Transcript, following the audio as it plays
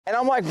And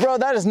I'm like, bro,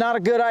 that is not a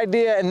good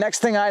idea. And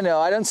next thing I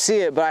know, I don't see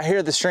it, but I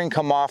hear the string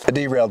come off. I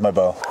derailed my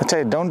bow. I tell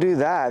you, don't do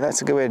that.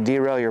 That's a good way to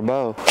derail your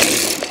bow.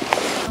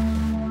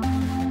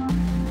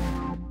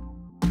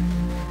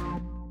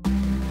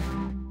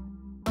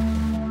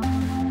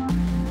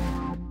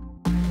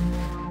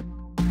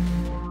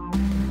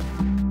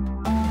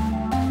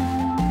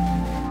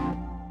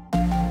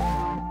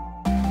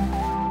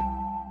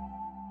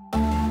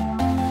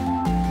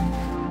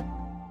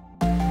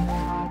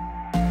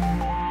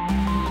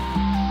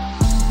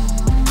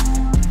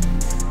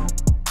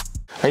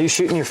 Are you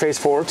shooting your face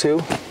forward too?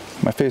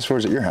 My face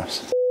forward's at your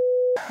house.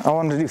 I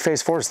wanted to do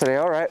face forwards today,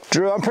 all right.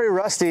 Drew, I'm pretty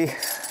rusty.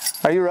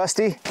 Are you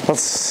rusty?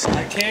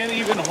 I can't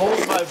even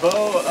hold my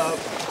bow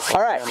up.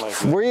 All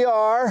right, we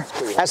are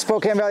at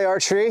Spokane Valley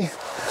Archery.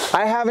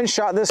 I haven't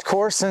shot this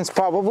course since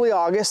probably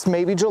August,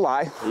 maybe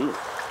July.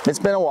 It's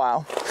been a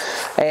while.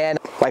 And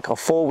like a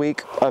full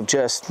week of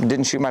just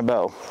didn't shoot my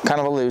bow. Kind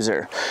of a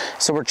loser.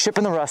 So we're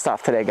chipping the rust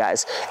off today,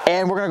 guys.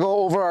 And we're gonna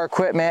go over our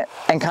equipment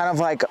and kind of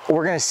like,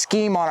 we're gonna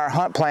scheme on our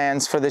hunt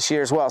plans for this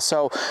year as well.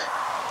 So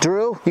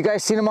Drew, you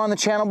guys seen him on the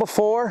channel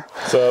before?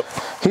 What's up?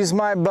 He's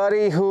my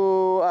buddy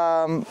who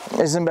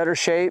is in better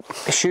shape,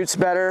 shoots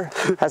better,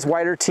 has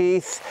whiter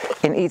teeth,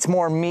 and eats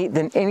more meat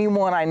than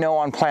anyone I know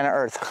on planet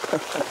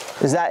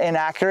Earth. Is that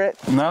inaccurate?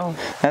 No.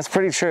 That's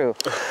pretty true.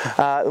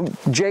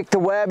 Jake the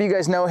Webb, you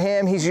guys know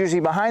him. He's usually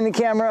behind the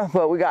camera,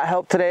 but we got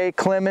help today.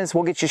 Clem is,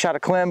 we'll get you a shot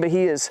of Clem, but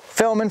he is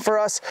filming for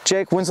us.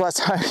 Jake, when's the last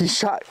time you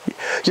shot?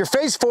 Your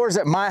face forward's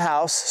at my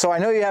house, so I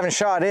know you haven't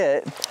shot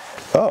it.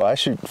 Oh, I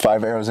shoot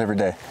 5 arrows every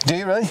day. Do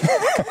you really?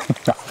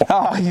 No.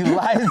 Oh, you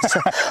lied.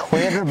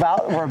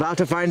 We're about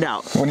to find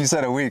out. When you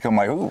said a week, I'm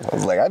like, ooh. I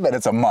was like, I bet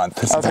it's a month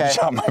since I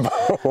shot my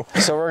bow.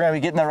 So we're gonna be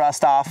getting the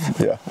rust off.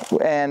 Yeah.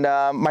 And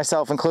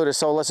myself included.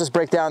 So let's just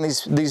break down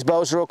these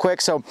bows real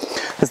quick. So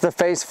this is the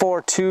Phase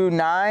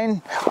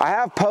 429. I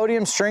have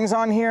podium strings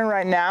on here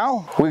right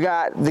now. We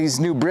got these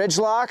new bridge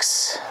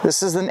locks.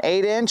 This is an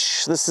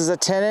 8-inch. This is a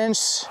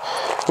 10-inch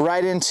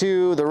right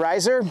into the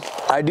riser.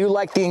 I do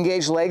like the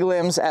engaged leg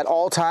limbs at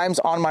all times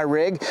on my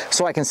rig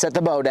so I can set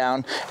the bow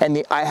down.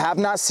 And I have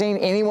not seen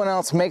anyone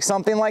else make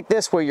something like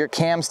this where your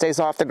cam stays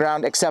off the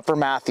ground except for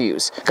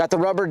Matthews. Got the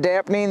rubber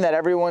dampening that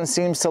everyone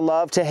seems to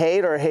love to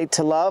hate or hate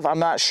to love. I'm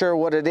not sure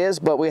what it is,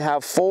 but we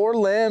have 4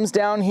 limbs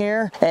down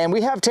here and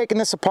we have taken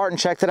this apart and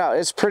checked it out.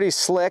 It's pretty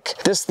slick.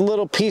 This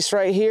little piece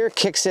right here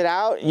kicks it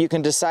out. You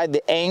can decide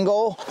the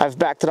angle. I've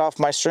backed it off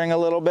my string a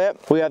little bit.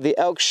 We have the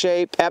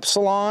ElkShape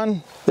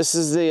Epsilon. This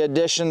is the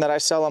edition that I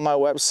sell on my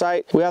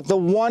website. We have the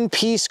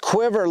one-piece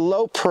quiver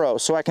low pro,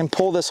 so I can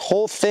pull this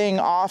whole thing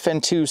off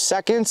in 2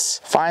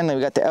 seconds. Finally,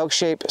 we got the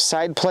ElkShape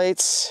side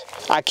plates.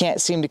 I can't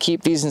seem to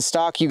keep these in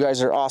stock. You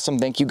guys are awesome.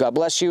 Thank you. God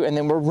bless you. And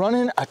then we're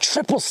running a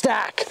triple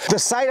stack. The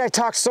sight I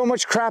talked so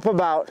much crap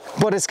about,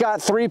 but it's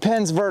got 3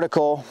 pins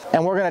vertical,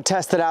 and we're going to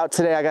test it out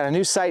today. I got a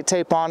new sight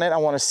tape on it. I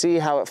want to see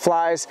how it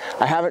flies.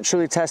 I haven't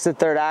truly tested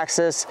third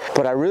axis,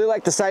 but I really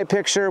like the sight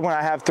picture when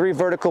I have 3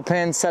 vertical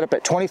pins set up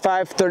at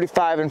 25,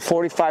 35, and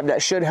 45.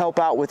 That should help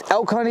out with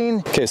elk hunting.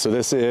 Okay, so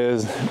this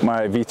is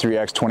my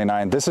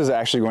V3X29. This is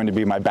actually going to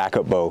be my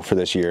backup bow for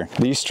this year.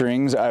 These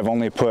strings, I've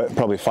only put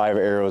probably 5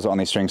 arrows on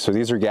these strings. So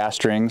these are gas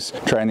strings,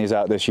 trying these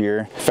out this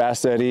year.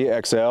 Fast Eddy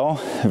XL,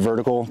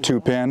 vertical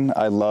 2-pin.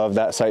 I love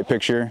that sight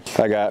picture.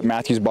 I got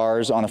Matthews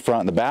bars on the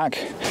front and the back,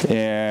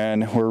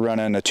 and we're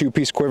running a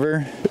 2-piece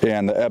quiver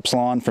and the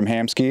Epsilon from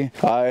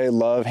Hamskea. I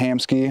love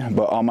Hamskea,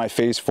 but on my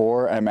Phase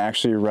 4, I'm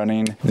actually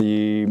running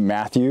the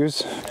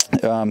Matthews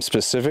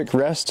specific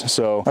rest.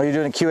 So are you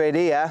doing a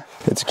QAD? Yeah,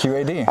 it's a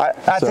QAD.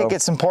 I think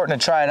it's important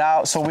to try it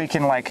out so we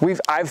can, like,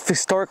 I've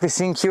historically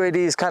seen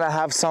QADs kind of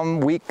have some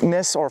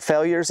weakness or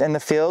failures in the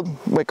field.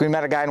 Like, we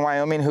met a guy in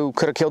Wyoming who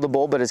could have killed a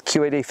bull, but his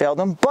QAD failed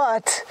him.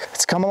 But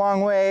it's come a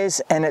long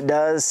ways, and it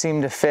does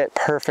seem to fit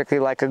perfectly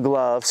like a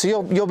glove. So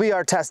you'll be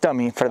our test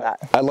dummy for that.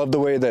 I love the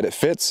way that it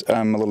fits.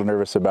 I'm a little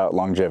nervous about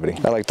longevity.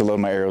 I like to load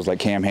my arrows like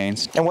Cam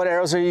Haines. And what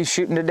arrows are you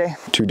shooting today?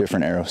 2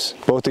 different arrows.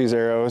 Both these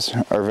arrows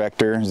are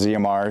Vector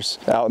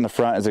ZMRs. Out in the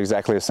front is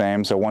exactly the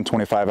same. So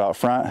 125 out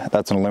front,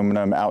 that's an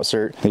aluminum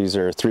outsert. These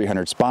are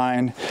 300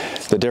 spine.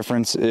 The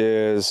difference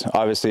is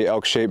obviously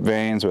ElkShape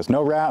vanes with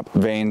no wrap,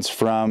 vanes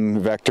from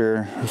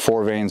Vector,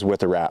 4 vanes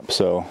with a wrap.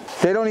 So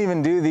they don't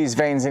even do these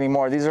vanes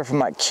anymore. These are from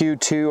like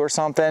Q2 or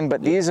something,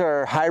 but these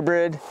are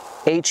hybrid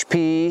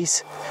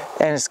HPs,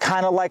 and it's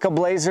kind of like a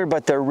Blazer,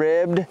 but they're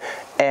ribbed,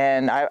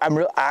 and I'm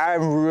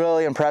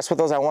really impressed with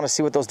those. I want to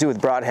see what those do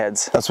with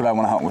broadheads. That's what I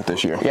want to hunt with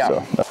this year. Yeah.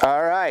 So.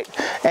 All right,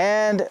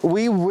 and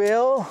we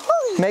will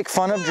make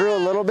fun of Drew a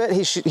little bit.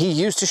 He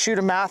used to shoot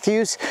a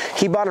Matthews.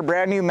 He bought a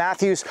brand new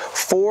Matthews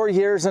 4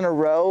 years in a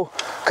row.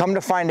 Come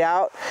to find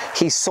out,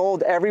 he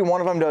sold every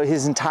one of them to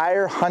his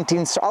entire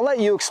hunting. I'll let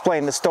you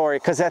explain the story,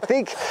 because I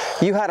think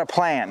you had a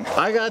plan.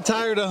 I got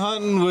tired of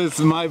hunting with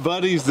my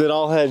buddies that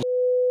all had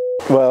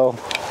Well,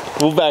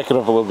 we'll back it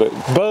up a little bit.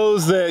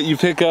 Bows that you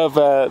pick up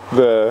at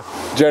the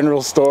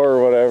general store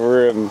or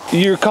whatever, and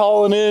you're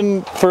calling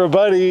in for a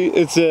buddy.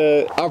 It's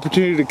an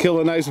opportunity to kill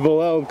a nice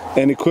bull elk,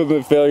 and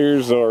equipment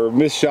failures or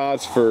missed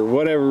shots for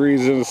whatever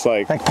reason. It's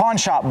like pawn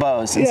shop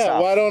bows and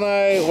stuff. why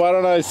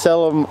don't I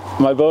sell them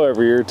my bow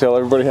every year till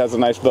everybody has a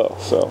nice bow?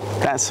 So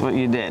that's what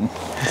you did.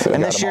 So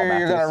and this year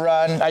you're gonna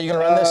run. Are you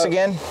gonna run this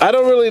again? I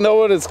don't really know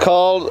what it's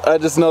called. I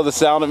just know the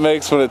sound it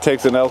makes when it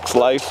takes an elk's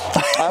life.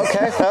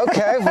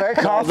 Okay, very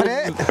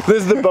confident.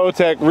 This is the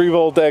Bowtech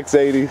Revolt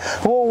X80.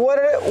 Well,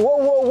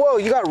 whoa!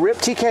 You got RIP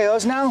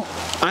TKOs now?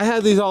 I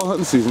had these all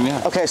hunting season,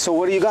 yeah. Okay, so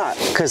what do you got?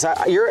 Because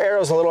your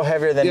arrow's a little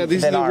heavier than ours. Yeah,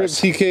 these are the RIP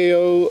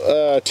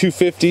TKO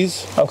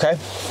 250s. Okay.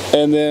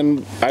 And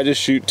then I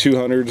just shoot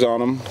 200s on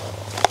them.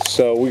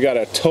 So we got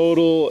a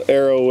total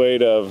arrow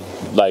weight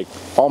of like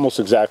almost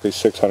exactly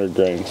 600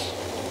 grains.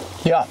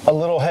 Yeah, a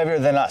little heavier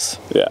than us.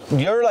 Yeah.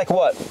 You're like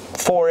what,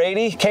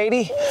 480,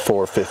 Katie?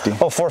 450.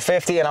 Oh,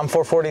 450, and I'm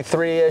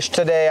 443-ish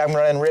today. I'm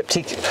running RIP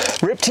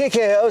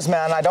TKOs,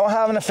 man. I don't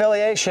have an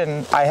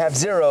affiliation. I have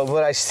zero,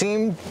 but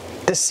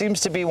this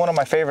seems to be one of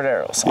my favorite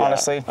arrows,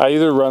 honestly. I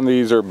either run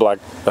these or Black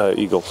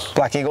Eagles.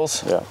 Black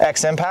Eagles? Yeah.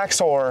 X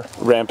Impacts or?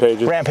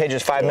 Rampages.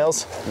 Rampages, 5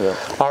 mils? Yeah.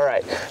 All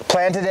right,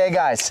 plan today,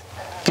 guys.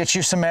 Get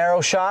you some arrow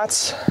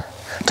shots,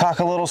 talk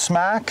a little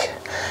smack,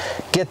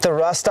 get the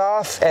rust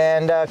off,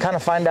 and kind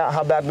of find out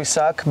how bad we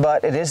suck.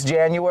 But it is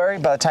January.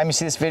 By the time you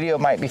see this video, it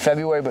might be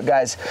February. But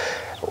guys,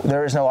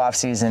 there is no off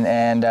season.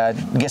 And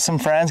get some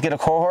friends, get a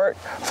cohort,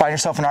 find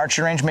yourself an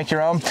archery range, make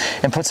your own,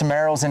 and put some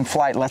arrows in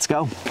flight. Let's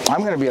go.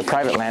 I'm gonna be a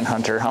private land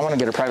hunter. I want to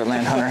get a private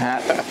land hunter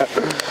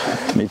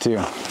hat. Me too.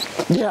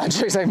 Yeah,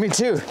 Jake's like, me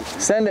too.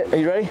 Send it. Are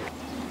you ready?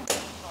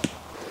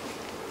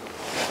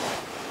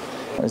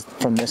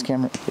 From this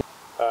camera.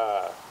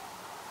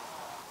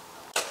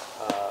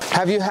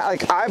 Have you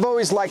I've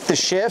always liked the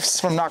shifts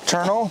from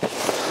Nocturnal.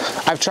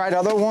 I've tried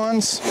other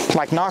ones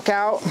like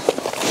Knockout,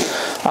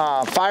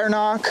 Fire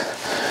Knock.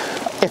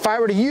 If I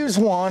were to use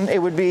one,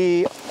 it would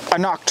be a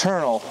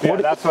Nocturnal. Yeah,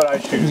 that's what I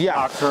shoot. Yeah.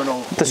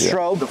 Nocturnal. The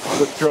strobe? The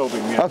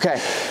strobing, yeah.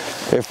 Okay.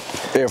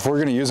 If we're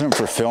gonna use them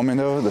for filming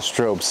though, the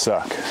strobes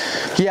suck.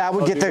 Yeah, I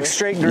would get the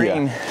straight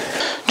green.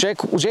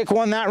 Yeah. Jake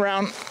won that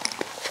round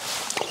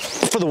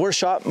for the worst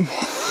shot.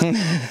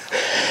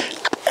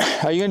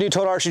 Are you gonna do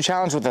Total Archery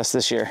Challenge with us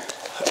this year?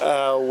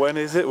 When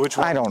is it? Which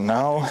one? I don't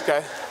know.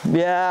 Okay.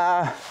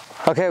 Yeah.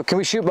 Okay, can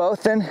we shoot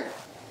both then?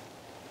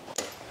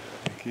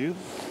 Thank you.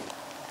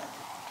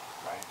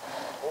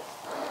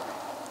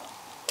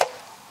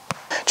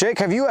 Jake,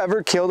 have you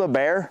ever killed a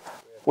bear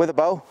with a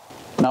bow?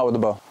 Not with a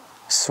bow.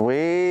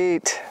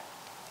 Sweet.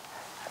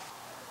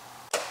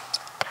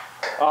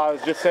 I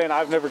was just saying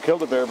I've never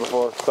killed a bear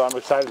before, so I'm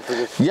excited for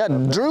this. Yeah,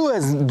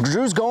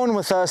 Drew's going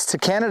with us to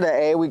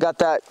Canada, We got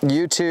that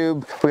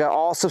YouTube. We got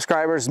all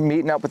subscribers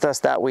meeting up with us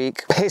that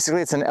week.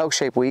 Basically, it's an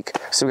ElkShape week.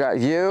 So we got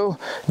you,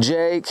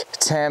 Jake,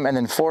 Tim, and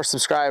then 4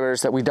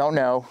 subscribers that we don't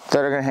know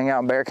that are gonna hang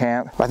out in bear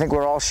camp. I think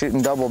we're all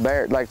shooting double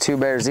bear, like 2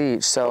 bears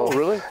each. So oh,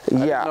 really? I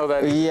didn't know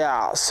that either.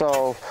 Yeah.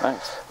 So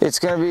nice. It's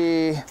gonna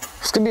be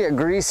a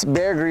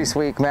bear grease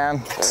week,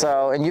 man.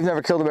 So, and you've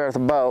never killed a bear with a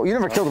bow. You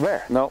never killed a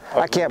bear. No.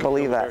 I can't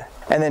believe that.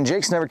 And then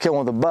Jake's never killed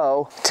one with a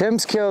bow.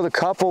 Tim's killed a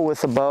couple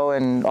with a bow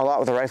and a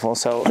lot with a rifle.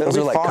 So those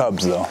are like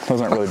cubs, though.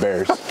 Those aren't really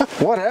bears.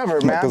 Whatever,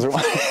 man. Those are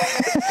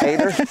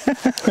Hater.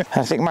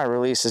 I think my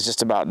release is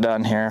just about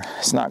done here.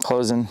 It's not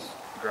closing.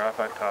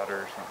 Graphite powder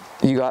or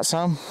something. You got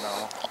some?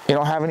 No. You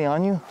don't have any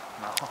on you?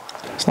 No.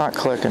 It's not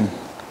clicking.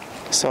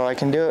 So I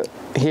can do it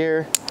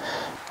here.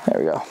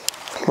 There we go.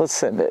 Let's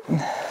send it.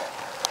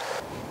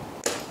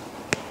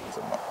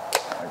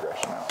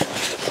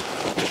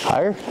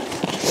 Higher?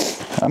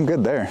 I'm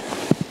good there.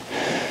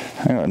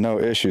 I got no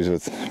issues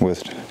with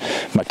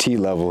my T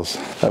levels.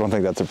 I don't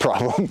think that's a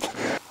problem.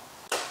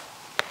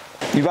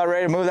 You about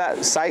ready to move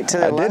that sight to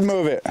the left? I did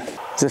move it.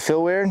 Does it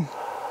feel weird?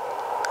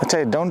 I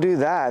tell you, don't do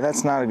that.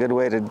 That's not a good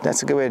way to.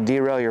 That's a good way to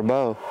derail your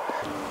bow.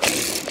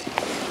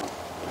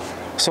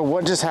 So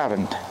what just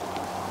happened?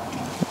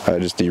 I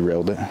just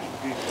derailed it.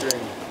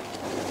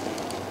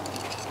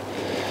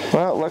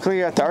 Well, luckily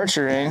you're at the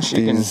archery range.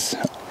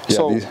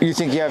 You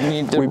think you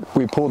need to...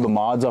 We pulled the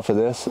mods off of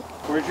this.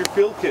 Where's your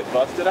field kit?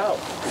 Bust it out.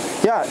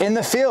 Yeah, in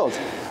the field.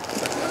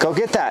 Go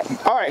get that.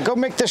 All right, go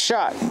make this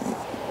shot.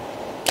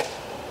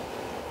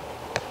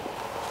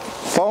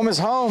 Foam is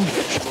home.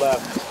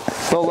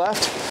 Left. Go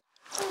left.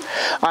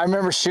 I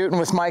remember shooting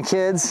with my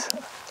kids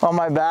on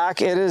my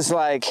back. It is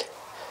like...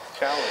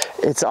 Challenge.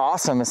 It's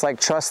awesome. It's like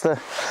trust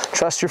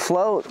your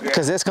float,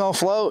 because it's gonna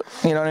float.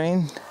 You know what I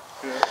mean?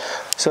 Yeah.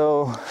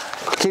 So,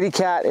 kitty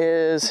cat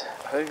is...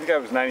 I think I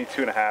was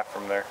 92.5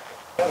 from there.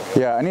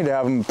 Yeah, I need to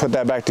have them put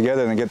that back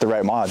together and get the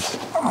right mods.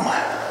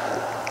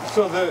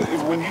 So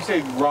when you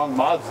say wrong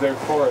mods, they're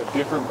for a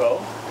different bow?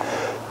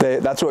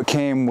 That's what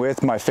came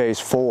with my phase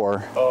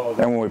 4. Oh,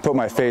 and when we put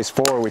my phase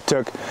 4, we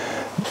took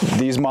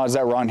these mods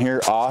that were on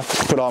here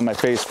off, put on my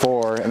phase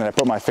 4, and then I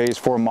put my phase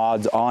 4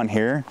 mods on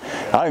here.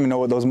 I don't even know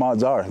what those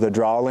mods are. The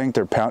draw length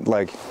or pound,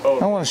 like.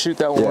 I want to shoot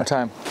that one more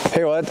time.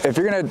 Hey, well, if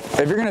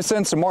you're gonna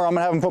send some more, I'm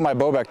gonna have them put my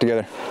bow back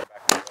together.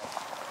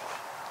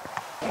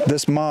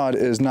 This mod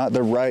is not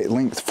the right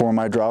length for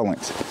my draw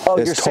length. Oh,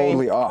 it's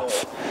totally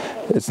off.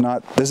 It's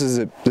not. This is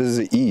a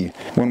E.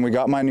 When we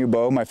got my new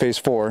bow, my phase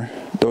 4,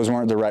 those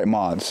weren't the right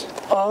mods.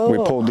 Oh. We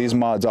pulled these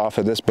mods off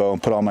of this bow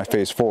and put on my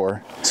phase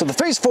 4. So the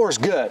phase 4 is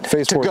good.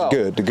 Phase 4 is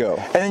good to go.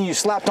 And then you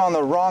slapped on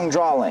the wrong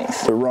draw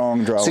length. The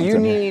wrong draw length. So you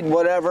need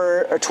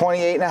whatever, a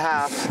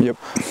 28.5. Yep.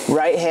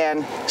 Right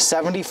hand,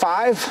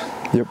 75.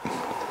 Yep.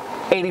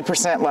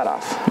 80% let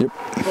off. Yep.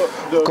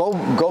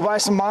 Go buy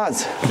some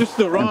mods. Just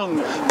the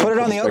wrong. Put it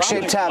on the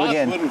ElkShape tab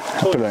again.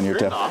 Put it on your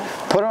tab.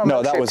 Put it on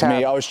No, the that was tab.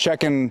 me. I was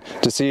checking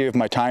to see if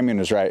my timing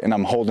was right, and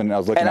I'm holding it. I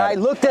was looking And at I it.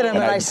 looked at him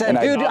and I said,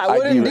 dude, I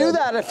wouldn't do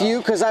that if you,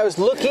 because I was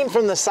looking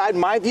from the side,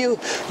 my view,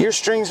 your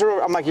strings are,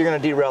 I'm like, you're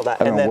going to derail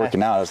that. And then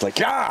working out, I was like,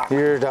 yeah.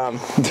 You're dumb.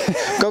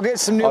 Go get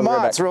some new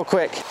mods real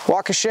quick.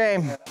 Walk of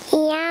shame.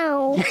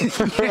 Meow.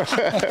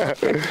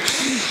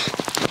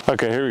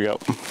 Okay, here we go.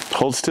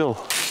 Hold still.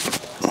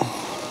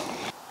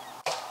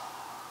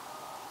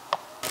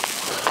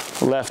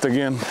 Left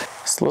again.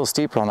 It's a little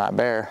steeper on that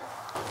bear.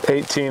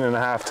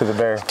 18.5 to the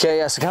bear. Okay,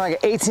 yeah, so kind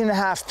of like an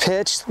 18.5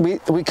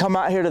 pitch. We come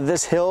out here to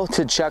this hill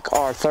to check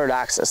our third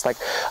axis. Like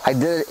I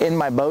did it in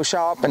my bow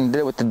shop and did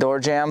it with the door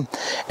jam.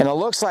 And it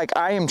looks like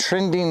I am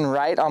trending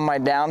right on my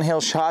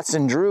downhill shots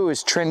and Drew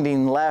is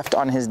trending left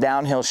on his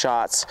downhill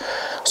shots.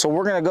 So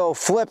we're gonna go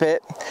flip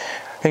it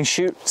and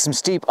shoot some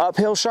steep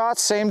uphill shots,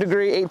 same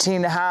degree,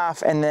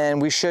 18.5, and then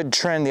we should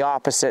trend the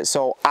opposite.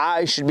 So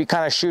I should be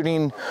kind of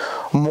shooting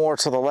more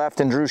to the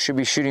left and Drew should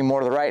be shooting more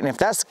to the right. And if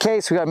that's the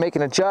case, we gotta make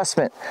an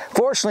adjustment.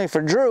 Fortunately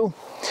for Drew,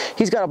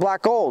 he's got a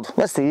black gold.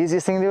 That's the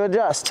easiest thing to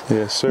adjust.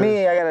 Yes, sir.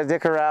 Me, I gotta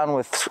dick around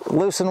with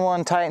loosen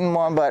one, tighten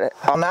one, but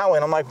on that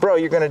one, I'm like, bro,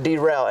 you're gonna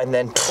derail, and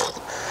then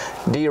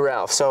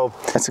derail. So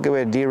that's a good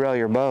way to derail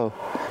your bow.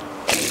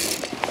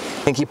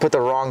 I think you put the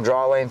wrong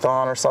draw length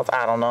on or something,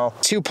 I don't know.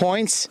 2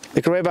 points,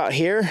 like right about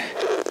here.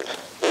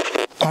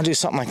 I'll do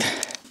something like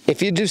that.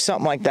 If you do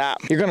something like that,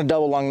 you're gonna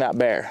double lung that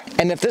bear.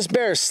 And if this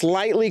bear is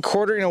slightly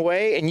quartering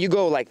away and you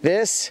go like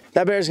this,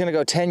 that bear's gonna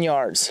go 10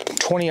 yards,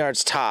 20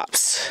 yards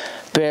tops.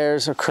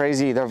 Bears are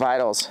crazy, they're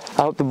vitals.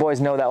 I hope the boys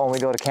know that when we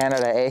go to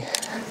Canada, eh?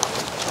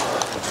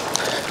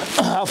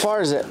 How far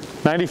is it?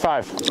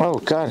 95. Oh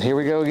God, here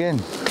we go again.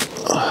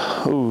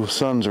 Ooh,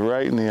 sun's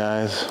right in the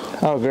eyes.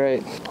 Oh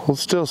great. Hold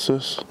still,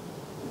 sis.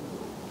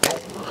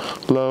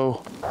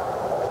 Low.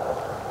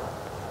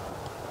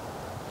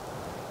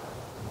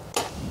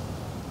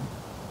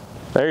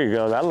 There you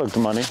go, that looked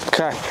money.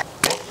 Okay.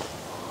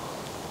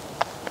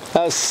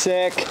 That was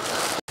sick.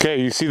 Okay,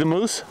 you see the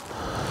moose?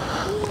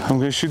 I'm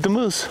gonna shoot the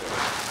moose.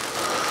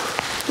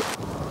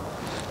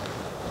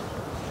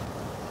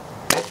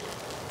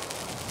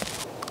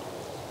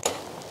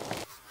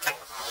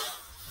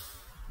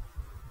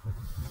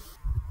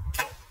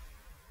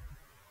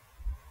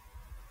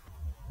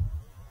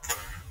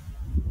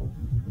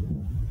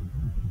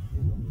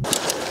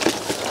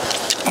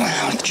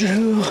 Oh,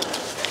 Drew.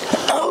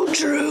 Oh,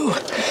 Drew.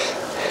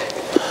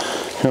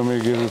 You want me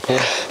to give it a pull?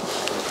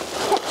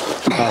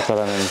 I thought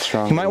I made it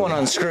strong. You might want to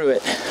unscrew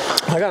it.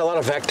 I got a lot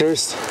of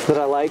vectors that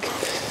I like.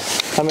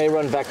 I may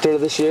run vector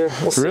this year.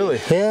 We'll see. Really?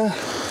 Yeah.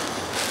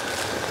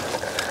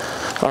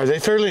 Are they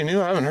fairly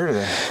new? I haven't heard of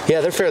that. Yeah,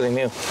 they're fairly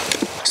new.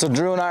 So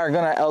Drew and I are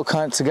gonna elk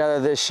hunt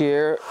together this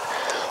year,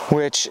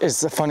 which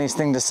is the funniest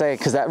thing to say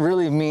because that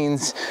really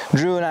means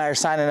Drew and I are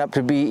signing up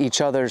to be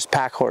each other's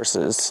pack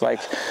horses.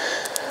 Like,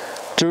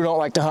 Drew don't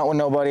like to hunt with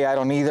nobody, I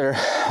don't either.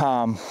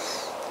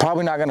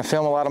 Probably not gonna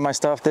film a lot of my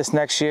stuff this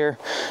next year.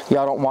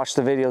 Y'all don't watch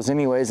the videos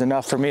anyways,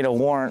 enough for me to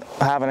warrant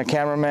having a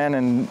cameraman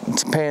and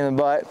it's a pain in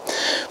the butt.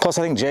 Plus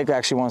I think Jake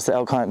actually wants to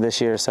elk hunt this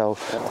year, so.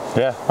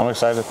 Yeah, I'm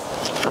excited.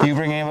 You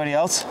bring anybody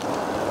else?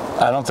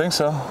 I don't think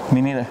so.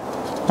 Me neither.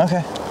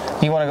 Okay.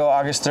 You wanna go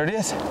August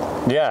 30th?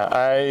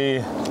 Yeah,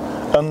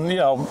 you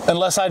know,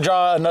 unless I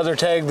draw another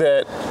tag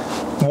that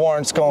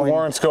Warrant's going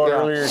yeah.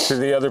 earlier to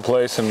the other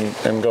place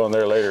and going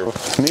there later.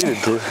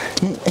 Needed to.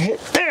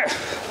 There.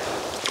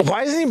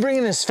 Why isn't he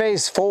bringing his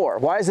phase 4?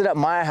 Why is it at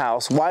my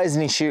house? Why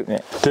isn't he shooting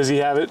it? Does he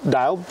have it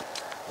dialed?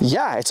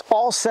 Yeah, it's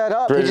all set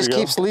up. Ready he just to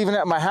go? keeps leaving it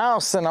at my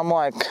house, and I'm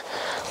like,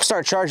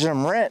 start charging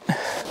him rent.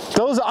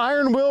 Those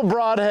iron wheel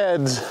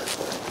broadheads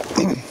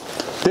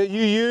that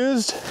you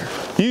used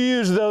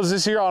those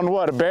this year on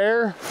what, a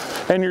bear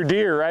and your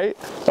deer, right?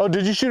 Oh,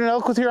 did you shoot an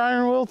elk with your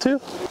iron wheel too?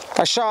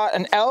 I shot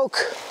an elk.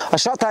 I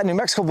shot that New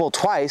Mexico bull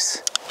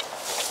twice.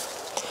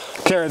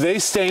 Okay, are they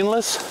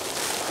stainless?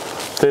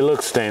 They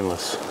look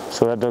stainless,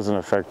 so that doesn't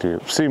affect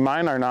you. See,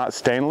 mine are not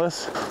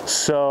stainless,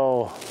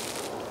 so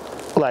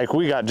like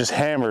we got just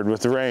hammered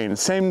with the rain.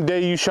 Same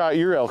day you shot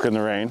your elk in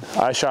the rain,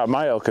 I shot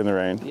my elk in the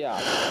rain.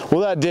 Yeah. Well,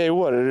 that day,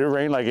 what, did it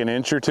rain like an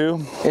inch or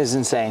two? Is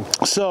insane.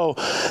 So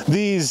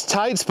these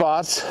tight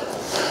spots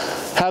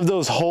have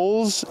those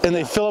holes and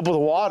they fill up with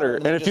water.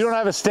 And if you don't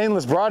have a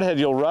stainless broadhead,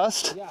 you'll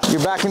rust.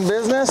 You're back in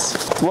business?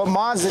 What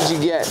mods did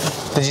you get?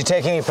 Did you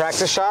take any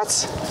practice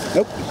shots?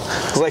 Nope.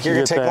 It's like you're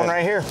gonna take one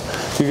right here.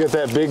 You get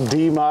that big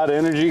D mod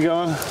energy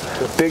going?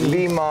 Big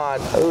D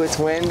mod. Oh, it's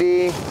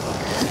windy.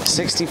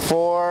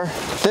 64.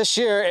 This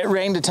year it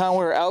rained a ton.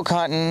 We were elk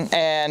hunting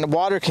and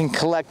water can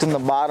collect in the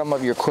bottom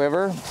of your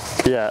quiver.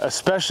 Yeah,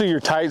 especially your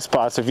tight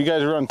spots. If you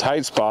guys run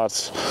tight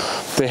spots,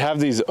 they have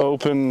these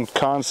open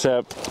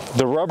concept.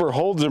 The rubber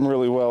holds them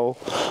really well,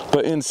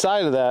 but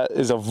inside of that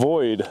is a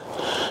void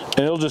and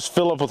it'll just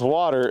fill up with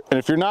water. And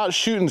if you're not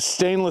shooting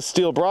stainless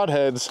steel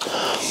broadheads,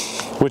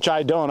 which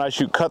I don't, I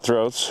shoot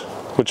cutthroats,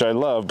 which I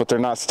love, but they're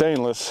not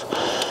stainless,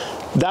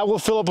 that will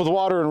fill up with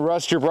water and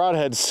rust your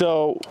broadhead.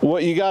 So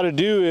what you got to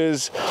do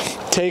is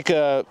take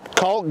a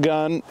caulk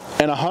gun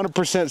and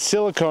 100%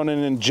 silicone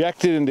and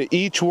inject it into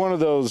each one of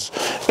those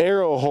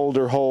arrow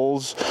holder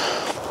holes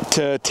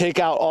to take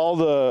out all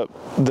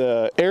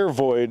the air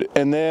void,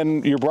 and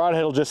then your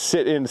broadhead will just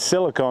sit in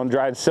silicone,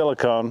 dried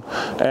silicone,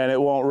 and it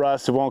won't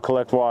rust, it won't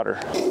collect water.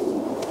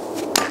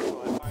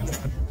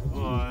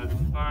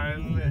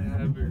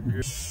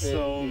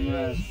 So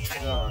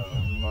messed up.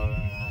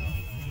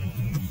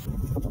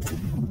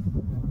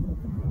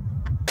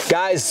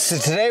 Guys, so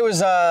today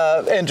was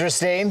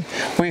interesting.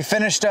 We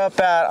finished up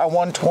at a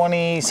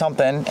 120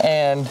 something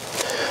and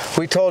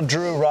we told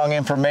Drew wrong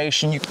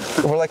information.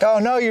 We're like, oh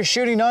no, you're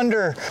shooting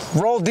under,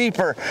 roll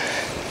deeper.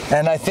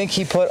 And I think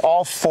he put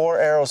all 4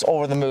 arrows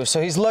over the move. So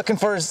he's looking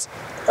for his,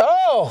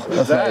 oh,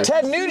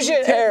 Ted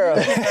Nugent arrow.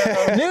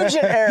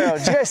 Nugent arrow,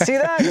 did you guys see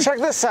that? Check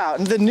this out,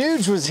 the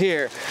Nuge was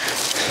here.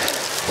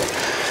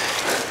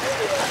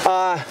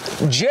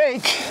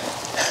 Jake,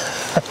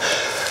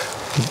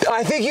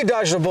 I think you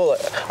dodged a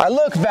bullet. I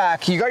look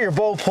back, you got your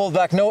bow pulled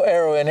back, no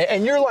arrow in it,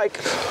 and you're like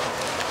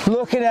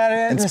looking at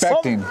it.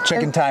 Inspecting,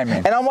 checking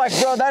timing. And I'm like,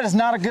 bro, that is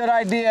not a good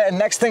idea. And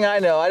next thing I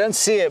know, I don't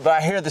see it, but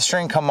I hear the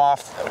string come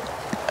off.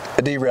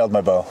 I derailed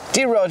my bow.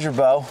 Derailed your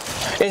bow.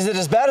 Is it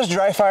as bad as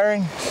dry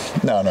firing?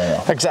 No, no,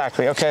 no.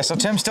 Exactly. Okay, so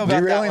Tim still got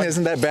derailing that one.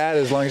 isn't that bad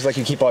as long as like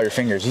you keep all your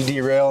fingers. You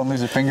derail and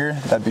lose a finger,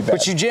 that'd be bad.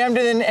 But you jammed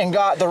it in and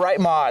got the right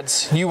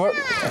mods. You were,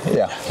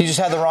 yeah. You just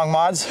had the wrong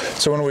mods.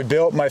 So when we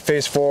built my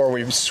Phase 4,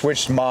 we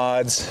switched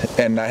mods,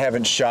 and I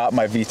haven't shot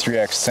my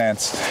V3X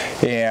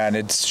since, and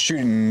it's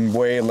shooting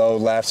way low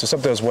left, so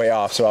something was way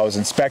off. So I was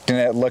inspecting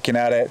it, looking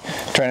at it,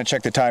 trying to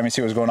check the timing,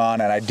 see what was going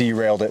on, and I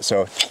derailed it.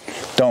 So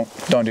don't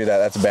do that.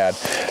 That's bad.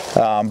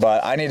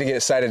 But I need to get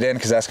it sighted in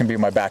because that's gonna be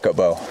my backup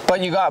bow.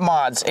 But you got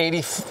mods,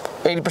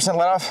 80%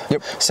 let off?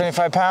 Yep.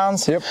 75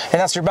 pounds? Yep. And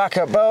that's your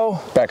backup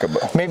bow? Backup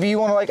bow. Maybe you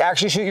want to like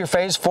actually shoot your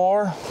Phase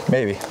 4?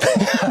 Maybe.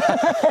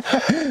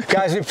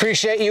 Guys, we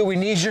appreciate you. We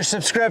need your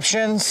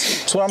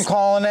subscriptions. That's what I'm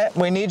calling it.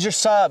 We need your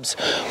subs.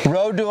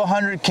 Road to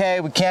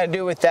 100K. We can't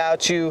do it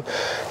without you.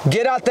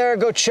 Get out there,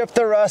 go chip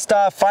the rust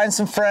off, find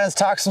some friends,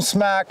 talk some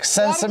smack,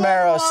 send some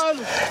arrows.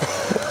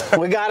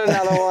 We got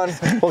another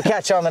one. We'll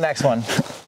catch you on the next one.